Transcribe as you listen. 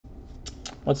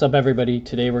What's up, everybody?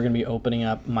 Today we're going to be opening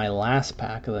up my last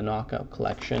pack of the Knockout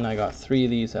collection. I got 3 of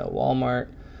these at Walmart.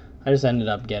 I just ended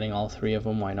up getting all 3 of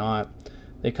them, why not?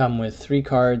 They come with 3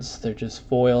 cards, they're just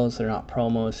foils, they're not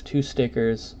promos, 2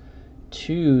 stickers,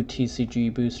 2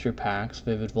 TCG booster packs,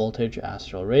 Vivid Voltage,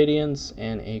 Astral Radiance,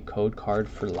 and a code card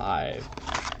for live.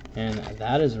 And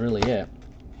that is really it.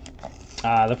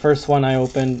 The first one I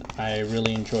opened, I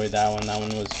really enjoyed that one. That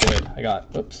one was good. I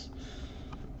got, whoops.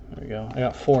 There we go. I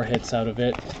got 4 hits out of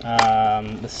it.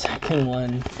 The second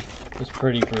one was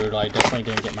pretty brutal. I definitely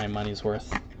didn't get my money's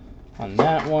worth on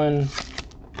that one.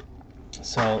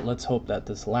 So let's hope that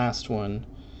this last one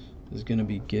is going to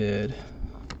be good.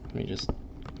 Let me just,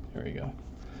 there we go.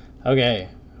 Okay,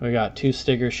 we got 2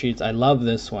 sticker sheets. I love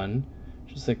this one.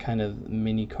 Just a kind of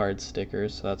mini card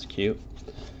stickers, so that's cute.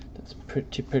 That's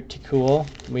pretty cool.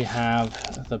 We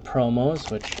have the promos,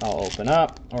 which I'll open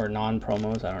up, or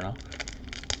non-promos, I don't know.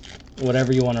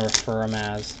 Whatever you want to refer them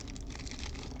as.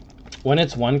 When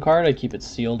it's 1 card, I keep it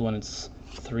sealed. When it's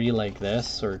 3 like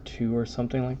this, or 2 or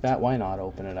something like that, why not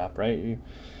open it up, right? You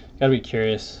gotta be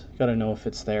curious. You gotta know if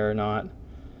it's there or not.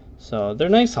 So they're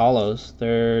nice hollows.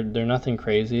 They're nothing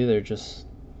crazy. They're just,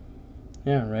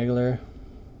 yeah, regular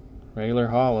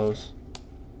hollows.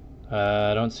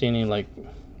 I don't see any like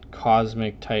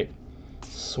cosmic type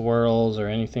swirls or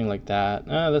anything like that.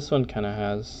 This one kind of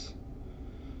has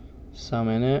some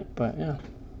in it, but yeah,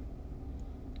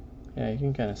 you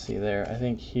can kind of see there. I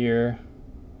think here,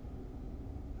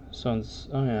 this one's,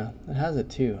 oh yeah, it has it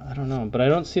too. I don't know, but I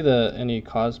don't see any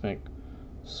cosmic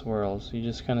swirls. You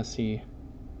just kind of see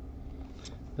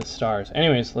the stars.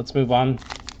 Anyways, let's move on.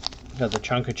 We got the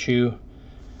Chunkachu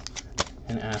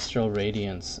and Astral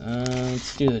Radiance.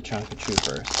 Let's do the Chunkachu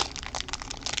first.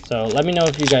 So let me know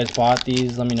if you guys bought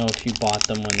these. Let me know if you bought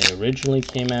them when they originally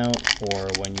came out, or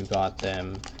when you got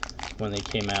them when they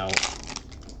came out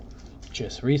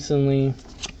just recently.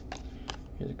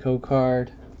 Here's a code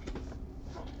card.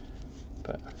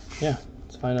 But yeah,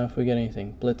 let's find out if we get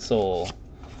anything. Blitzel,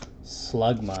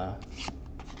 Slugma,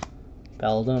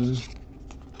 Beldum,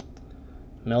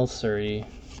 Milcery,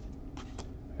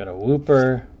 got a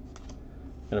Wooper,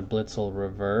 got a Blitzel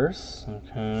reverse,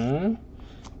 okay,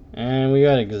 and we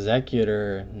got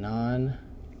Executor, non-hollow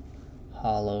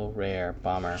rare,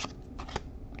 bummer.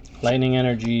 Lightning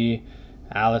Energy,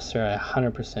 Alistair, I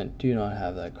 100% do not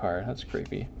have that card. That's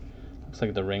creepy. Looks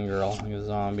like the Ring Girl, like a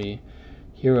zombie.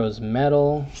 Heroes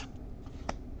Metal,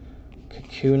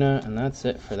 Kakuna, and that's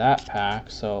it for that pack.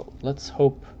 So let's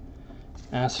hope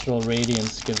Astral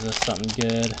Radiance gives us something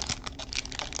good.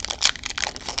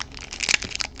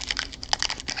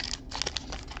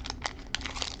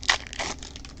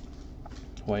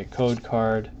 White code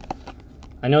card.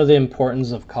 I know the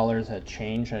importance of colors had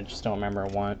changed. I just don't remember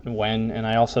when, and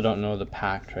I also don't know the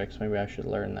pack tricks. Maybe I should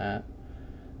learn that.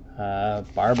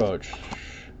 Barboach,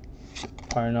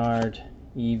 Parnard,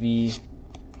 Eevee,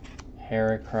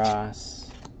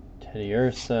 Heracross,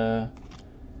 Teddiursa.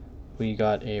 We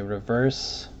got a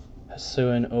reverse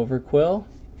Hisuian Overquill.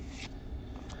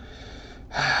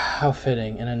 How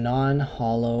fitting. And a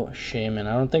non-hollow Shaymin.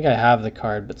 I don't think I have the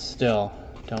card, but still.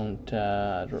 Don't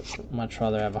much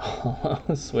rather have a hollow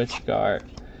Switchguard,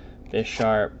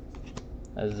 Bisharp,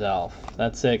 a Zelf.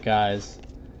 That's it, guys.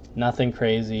 Nothing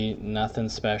crazy, nothing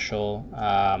special.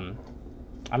 I'm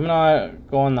gonna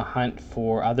go on the hunt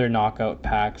for other knockout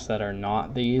packs that are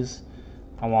not these.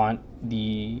 I want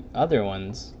the other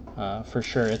ones for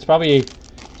sure. It's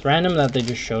random that they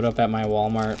just showed up at my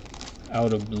Walmart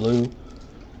out of blue,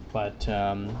 but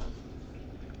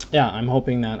yeah, I'm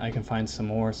hoping that I can find some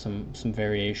more, some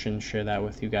variation, share that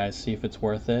with you guys, see if it's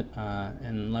worth it,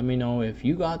 and let me know if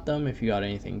you got them, if you got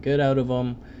anything good out of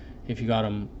them, if you got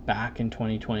them back in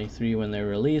 2023 when they were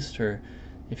released, or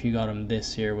if you got them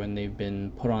this year when they've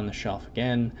been put on the shelf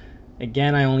again.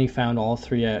 Again, I only found all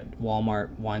 3 at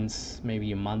Walmart once,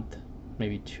 maybe a month,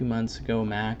 maybe 2 months ago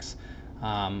max.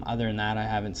 Other than that, I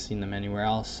haven't seen them anywhere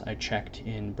else. I checked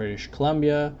in British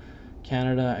Columbia,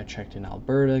 Canada, I checked in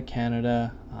Alberta,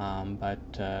 Canada,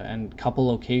 and a couple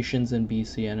locations in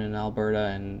BC and in Alberta,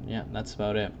 and yeah, that's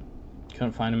about it.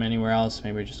 Couldn't find them anywhere else.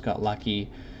 Maybe I just got lucky.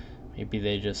 Maybe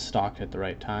they just stocked at the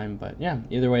right time, but yeah,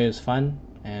 either way, it was fun,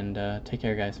 and take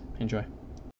care, guys. Enjoy.